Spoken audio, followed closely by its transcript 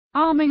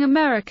Arming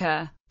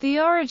America: The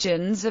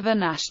Origins of a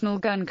National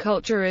Gun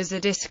Culture is a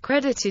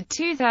discredited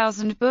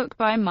 2000 book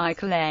by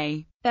Michael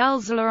A.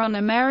 Belzler on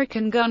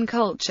American gun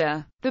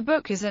culture. The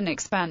book is an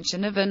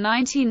expansion of a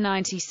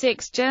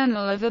 1996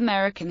 Journal of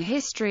American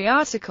History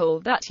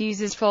article that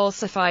uses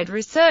falsified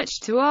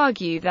research to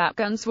argue that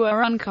guns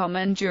were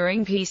uncommon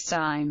during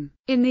peacetime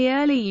in the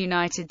early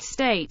United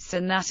States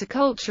and that a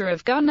culture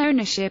of gun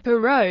ownership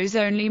arose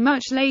only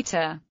much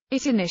later.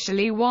 It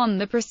initially won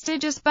the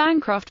prestigious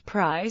Bancroft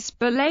Prize,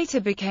 but later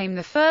became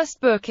the first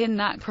book in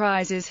that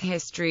prize's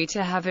history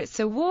to have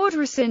its award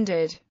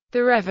rescinded.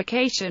 The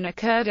revocation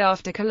occurred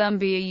after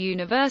Columbia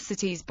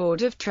University's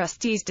Board of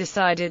Trustees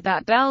decided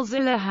that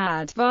Belzler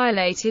had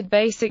violated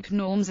basic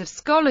norms of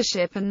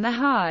scholarship and the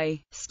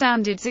high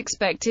standards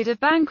expected of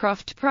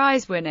Bancroft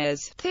Prize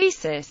winners.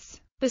 Thesis: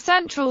 the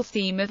central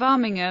theme of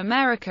Arming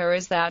America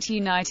is that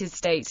United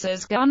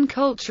States' gun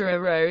culture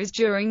arose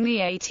during the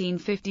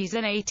 1850s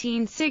and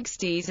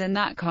 1860s and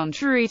that,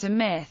 contrary to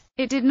myth,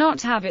 it did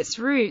not have its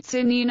roots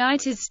in the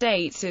United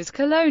States'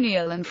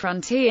 colonial and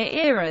frontier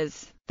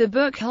eras. The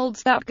book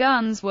holds that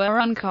guns were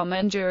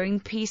uncommon during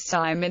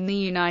peacetime in the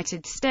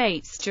United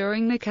States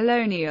during the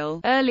colonial,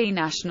 early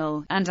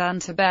national, and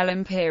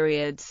antebellum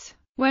periods,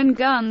 when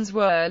guns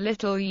were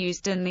little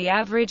used and the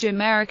average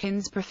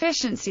American's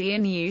proficiency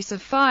in use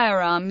of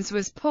firearms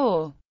was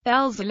poor.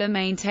 Belzler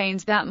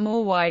maintains that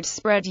more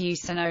widespread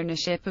use and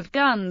ownership of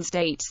guns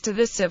dates to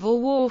the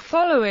Civil War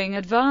following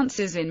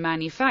advances in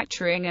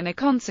manufacturing and a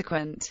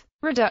consequent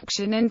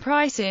reduction in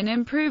price and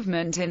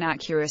improvement in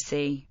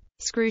accuracy.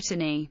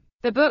 Scrutiny: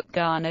 the book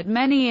garnered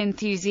many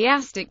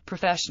enthusiastic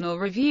professional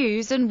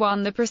reviews and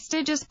won the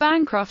prestigious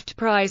Bancroft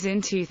Prize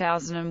in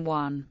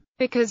 2001.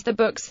 Because the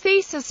book's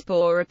thesis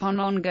bore upon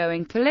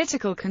ongoing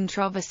political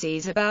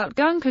controversies about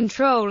gun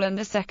control and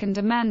the Second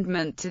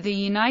Amendment to the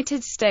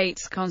United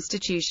States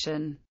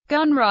Constitution,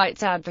 gun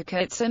rights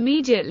advocates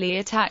immediately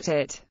attacked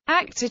it.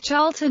 Actor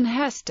Charlton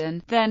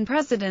Heston, then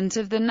president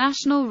of the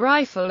National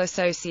Rifle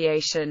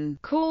Association,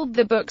 called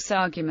the book's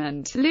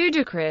argument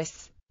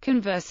ludicrous.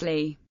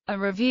 Conversely, a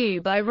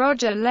review by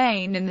Roger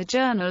Lane in the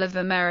Journal of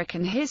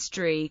American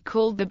History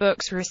called the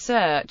book's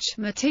research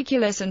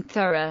meticulous and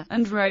thorough,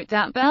 and wrote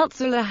that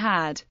Belzler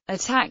had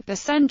attacked the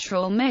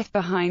central myth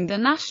behind the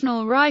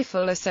National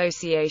Rifle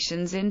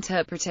Association's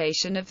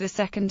interpretation of the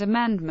Second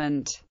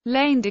Amendment.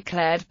 Lane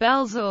declared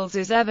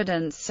Belzler's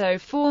evidence so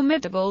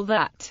formidable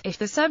that, if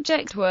the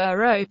subject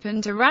were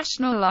open to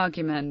rational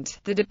argument,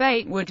 the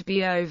debate would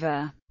be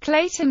over.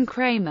 Clayton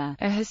Kramer,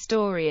 a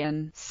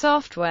historian,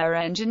 software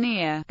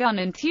engineer, gun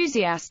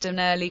enthusiast and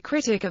early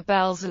critic of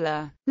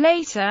Belzler,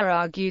 later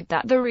argued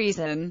that the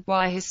reason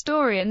why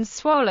historians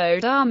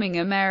swallowed Arming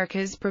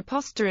America's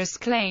preposterous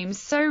claims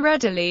so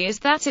readily is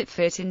that it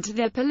fit into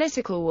their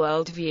political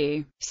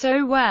worldview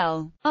so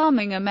well.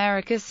 Arming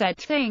America said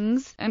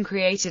things, and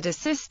created a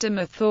system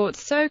of thought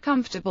so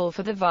comfortable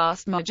for the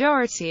vast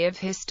majority of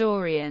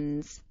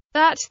historians,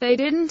 that they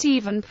didn't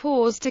even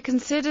pause to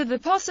consider the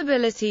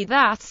possibility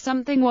that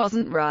something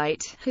wasn't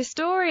right.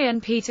 Historian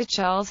Peter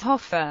Charles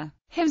Hoffer,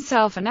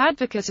 himself an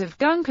advocate of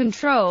gun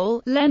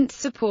control, lent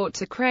support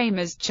to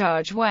Kramer's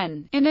charge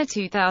when, in a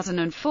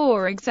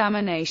 2004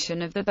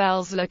 examination of the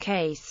Belzler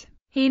case,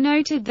 he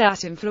noted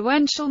that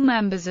influential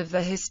members of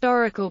the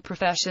historical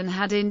profession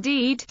had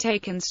indeed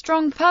taken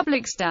strong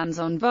public stands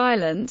on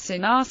violence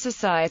in our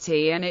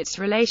society and its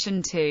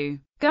relation to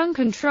gun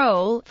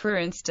control. For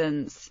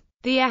instance,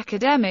 the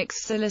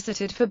academics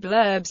solicited for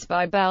blurbs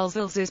by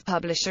Belzler's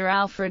publisher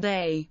Alfred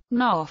A.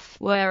 Knopf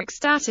were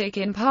ecstatic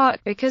in part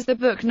because the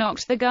book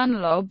knocked the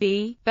gun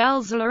lobby.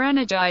 Belzler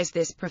energized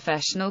this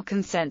professional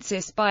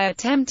consensus by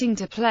attempting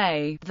to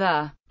play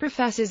the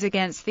professors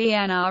against the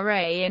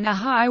NRA in a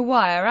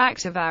high-wire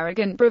act of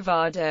arrogant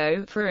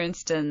bravado. For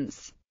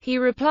instance, he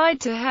replied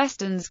to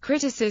Heston's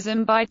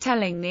criticism by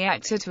telling the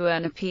actor to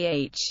earn a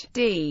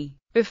Ph.D.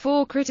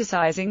 before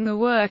criticizing the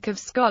work of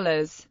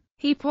scholars.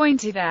 He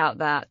pointed out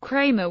that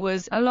Kramer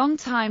was a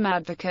long-time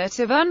advocate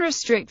of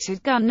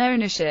unrestricted gun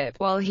ownership,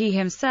 while he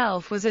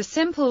himself was a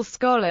simple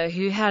scholar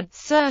who had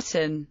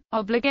certain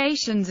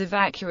obligations of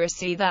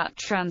accuracy that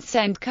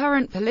transcend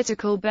current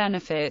political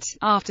benefit.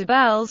 After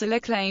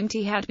Belzler claimed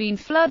he had been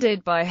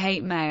flooded by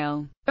hate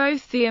mail,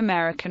 both the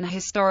American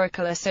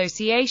Historical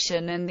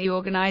Association and the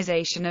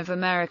Organization of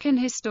American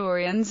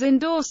Historians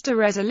endorsed a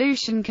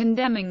resolution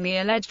condemning the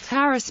alleged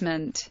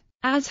harassment.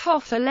 As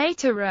Hoffer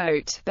later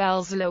wrote,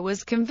 Belzler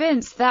was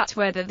convinced that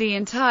whether the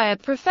entire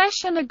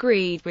profession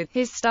agreed with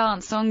his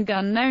stance on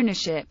gun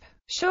ownership,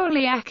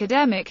 surely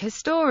academic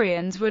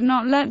historians would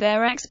not let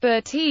their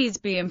expertise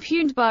be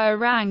impugned by a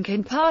rank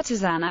and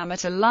partisan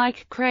amateur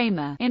like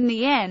Kramer. In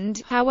the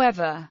end,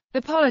 however,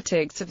 the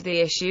politics of the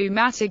issue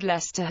mattered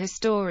less to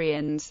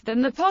historians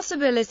than the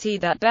possibility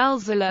that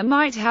Belzler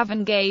might have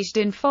engaged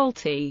in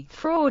faulty,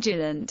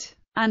 fraudulent,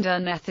 and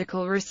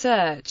unethical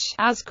research.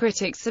 As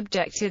critics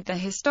subjected the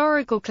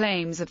historical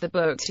claims of the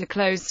book to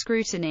close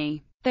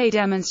scrutiny, they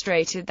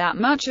demonstrated that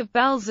much of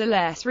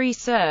Belzler's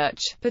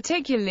research,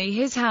 particularly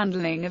his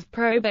handling of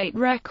probate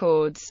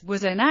records,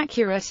 was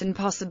inaccurate and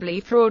possibly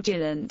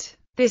fraudulent.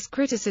 This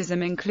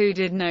criticism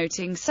included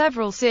noting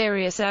several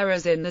serious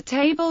errors in the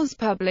tables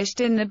published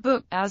in the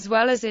book, as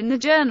well as in the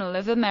Journal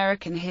of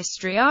American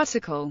History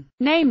article,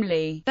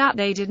 namely, that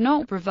they did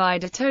not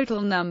provide a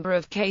total number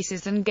of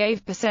cases and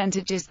gave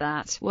percentages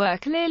that were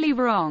clearly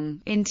wrong.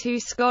 In two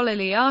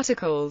scholarly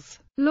articles,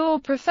 law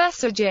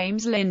professor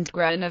James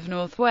Lindgren of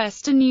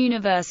Northwestern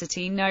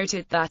University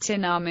noted that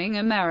in Arming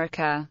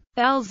America,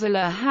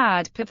 Belzler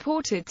had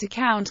purported to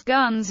count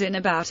guns in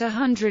about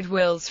 100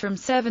 wills from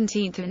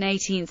 17th and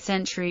 18th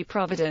century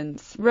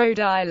Providence, Rhode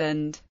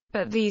Island,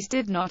 but these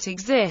did not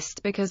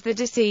exist because the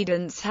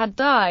decedents had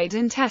died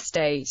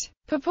intestate.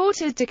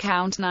 Purported to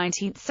count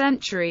 19th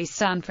century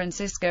San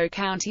Francisco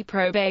County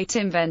probate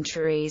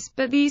inventories,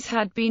 but these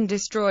had been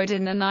destroyed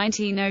in the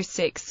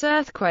 1906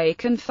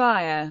 earthquake and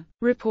fire.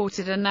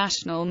 Reported a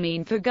national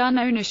mean for gun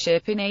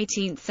ownership in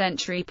 18th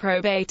century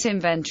probate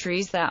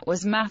inventories that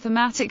was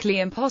mathematically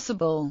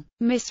impossible.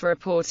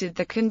 Misreported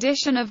the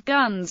condition of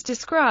guns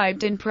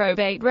described in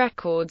probate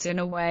records in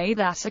a way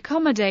that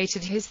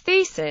accommodated his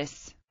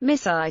thesis.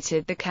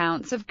 Miscited the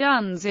counts of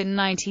guns in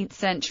 19th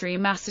century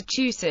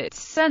Massachusetts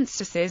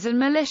censuses and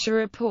militia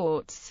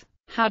reports.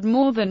 Had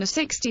more than a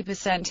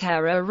 60%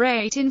 error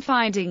rate in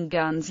finding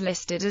guns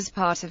listed as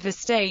part of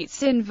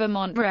estates in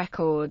Vermont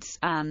records,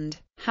 and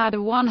had a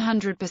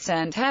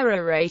 100%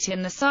 error rate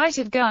in the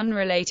cited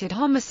gun-related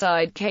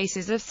homicide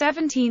cases of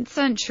 17th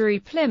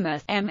century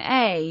Plymouth,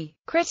 MA.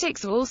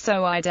 Critics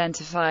also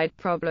identified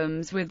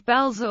problems with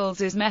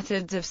Belzler's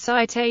methods of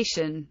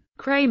citation.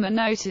 Kramer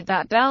noted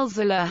that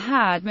Belzler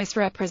had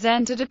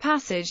misrepresented a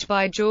passage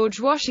by George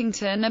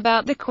Washington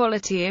about the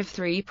quality of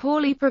 3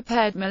 poorly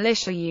prepared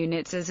militia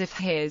units as if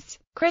his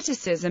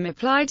criticism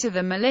applied to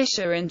the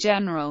militia in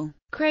general.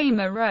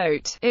 Kramer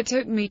wrote, "It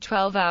took me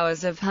 12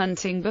 hours of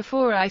hunting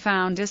before I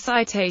found a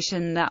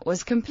citation that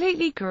was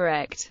completely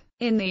correct.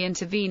 In the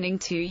intervening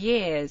 2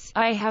 years,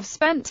 I have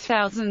spent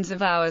thousands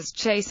of hours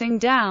chasing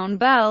down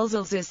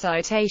Belzler's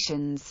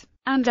citations,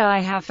 and I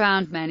have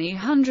found many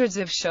hundreds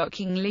of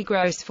shockingly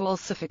gross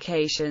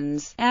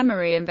falsifications."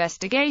 Emory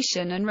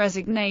investigation and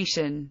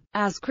resignation.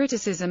 As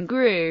criticism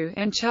grew,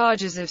 and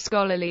charges of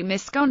scholarly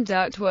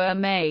misconduct were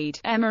made,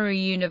 Emory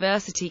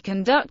University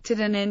conducted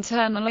an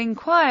internal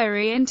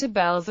inquiry into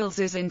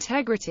Belzler's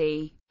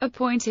integrity,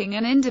 appointing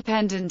an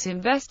independent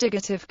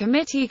investigative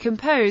committee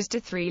composed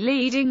of 3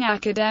 leading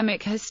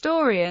academic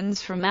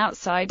historians from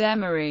outside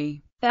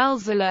Emory.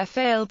 Belzler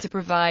failed to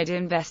provide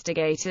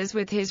investigators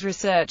with his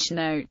research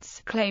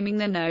notes, claiming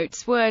the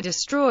notes were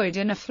destroyed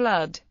in a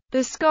flood.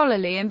 The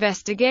scholarly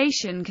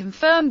investigation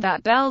confirmed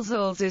that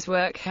Belzler's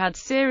work had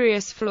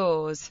serious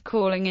flaws,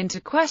 calling into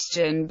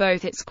question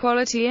both its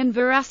quality and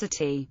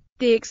veracity.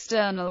 The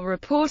external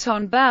report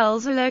on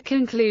Belzler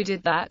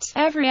concluded that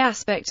every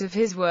aspect of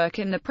his work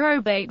in the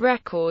probate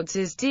records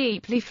is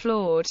deeply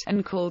flawed,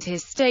 and called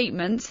his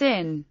statements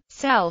in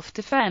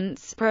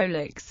self-defense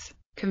prolix,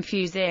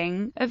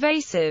 confusing,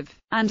 evasive,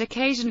 and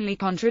occasionally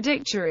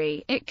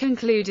contradictory. It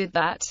concluded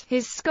that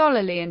his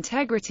scholarly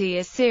integrity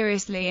is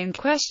seriously in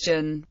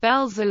question.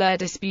 Belzler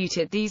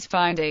disputed these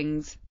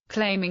findings,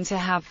 claiming to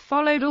have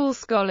followed all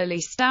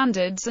scholarly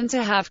standards and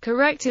to have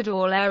corrected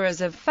all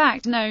errors of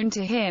fact known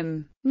to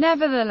him.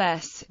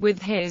 Nevertheless,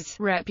 with his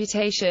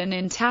reputation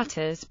in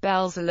tatters,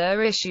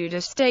 Belzler issued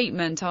a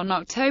statement on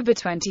October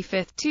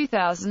 25,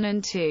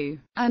 2002,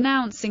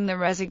 announcing the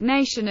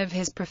resignation of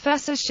his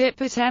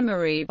professorship at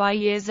Emory by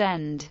year's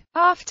end.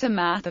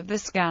 Aftermath of the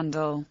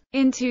scandal.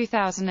 In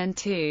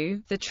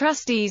 2002, the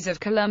trustees of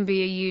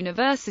Columbia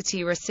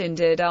University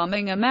rescinded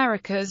Arming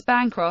America's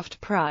Bancroft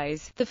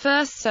Prize, the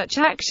first such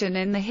action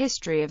in the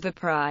history of the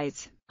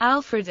prize.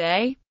 Alfred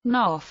A.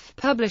 Knopf,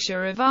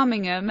 publisher of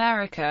Arming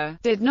America,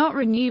 did not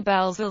renew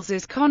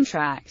Belzler's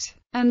contract,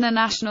 and the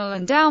National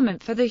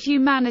Endowment for the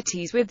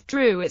Humanities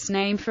withdrew its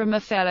name from a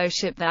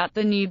fellowship that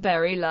the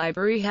Newberry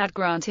Library had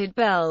granted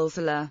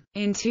Belzler.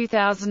 In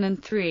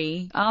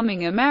 2003,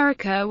 Arming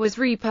America was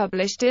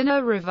republished in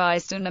a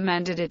revised and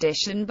amended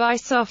edition by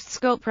Soft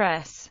Skull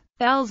Press.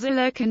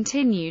 Belzler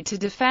continued to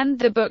defend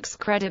the book's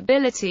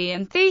credibility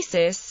and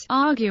thesis,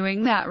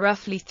 arguing that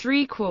roughly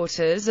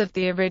 3/4 of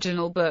the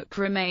original book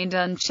remained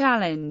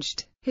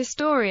unchallenged.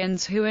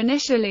 Historians who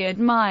initially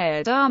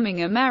admired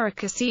Arming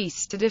America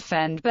ceased to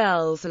defend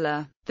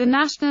Belzler. The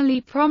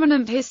nationally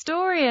prominent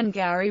historian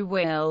Gary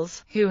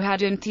Wills, who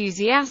had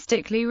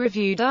enthusiastically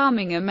reviewed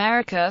Arming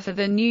America for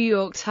the New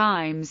York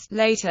Times,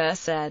 later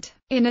said,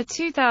 in a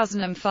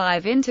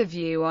 2005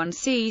 interview on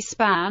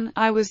C-SPAN,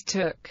 "I was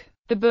took.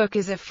 The book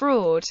is a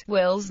fraud."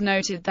 Wills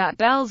noted that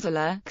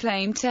Belzler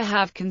claimed to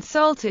have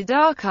consulted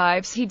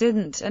archives he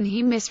didn't, and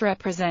he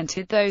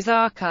misrepresented those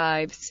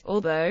archives,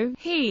 although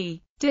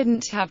he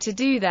didn't have to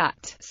do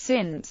that,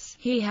 since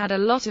he had a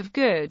lot of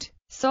good,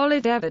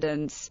 solid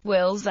evidence.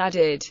 Wills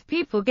added,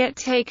 "People get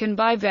taken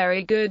by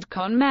very good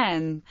con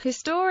men."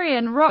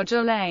 Historian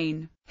Roger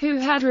Lane, who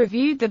had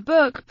reviewed the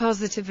book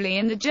positively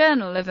in the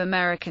Journal of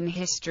American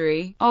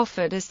History,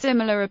 offered a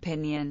similar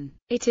opinion.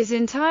 "It is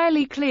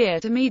entirely clear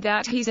to me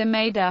that he's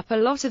made up a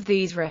lot of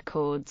these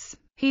records.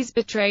 He's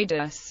betrayed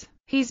us.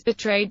 He's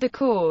betrayed the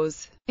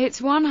cause."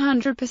 It's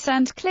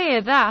 100%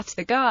 clear that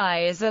the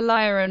guy is a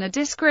liar and a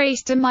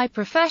disgrace to my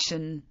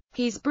profession.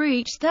 He's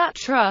breached that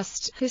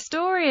trust."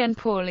 Historian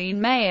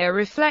Pauline Mayer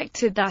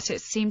reflected that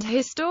it seemed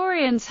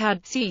historians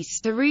had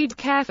ceased to read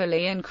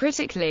carefully and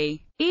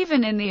critically,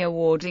 even in the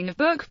awarding of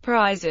book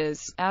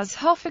prizes. As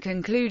Hoffer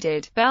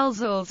concluded,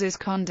 Belzal's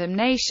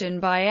condemnation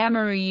by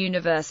Emory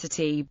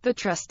University, the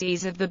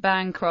trustees of the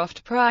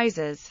Bancroft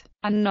Prizes,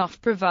 and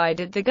Knopf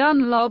provided the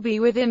gun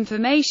lobby with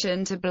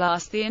information to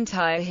blast the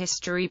entire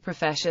history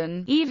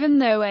profession, even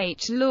though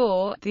H.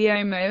 Law, the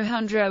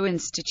Omohundro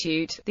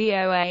Institute, the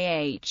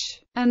OAH,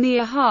 and the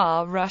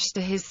AHA rushed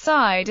to his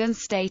side and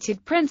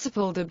stated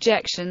principled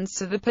objections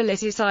to the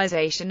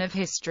politicization of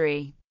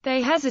history.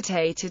 They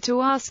hesitated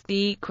to ask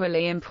the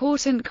equally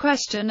important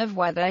question of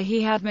whether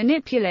he had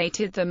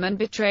manipulated them and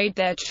betrayed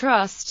their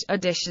trust.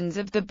 Editions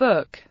of the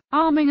book,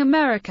 Arming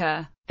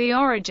America: The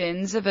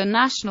Origins of a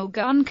National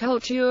Gun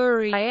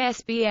Culture,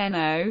 ISBN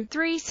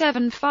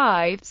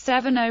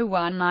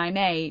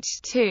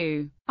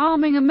 0-375-70198-2.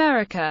 Arming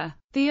America: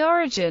 The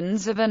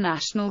Origins of a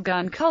National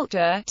Gun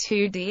Culture,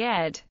 2d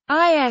ed.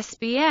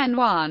 ISBN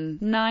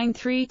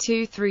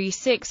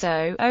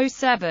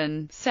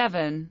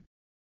 1-932360-07-7.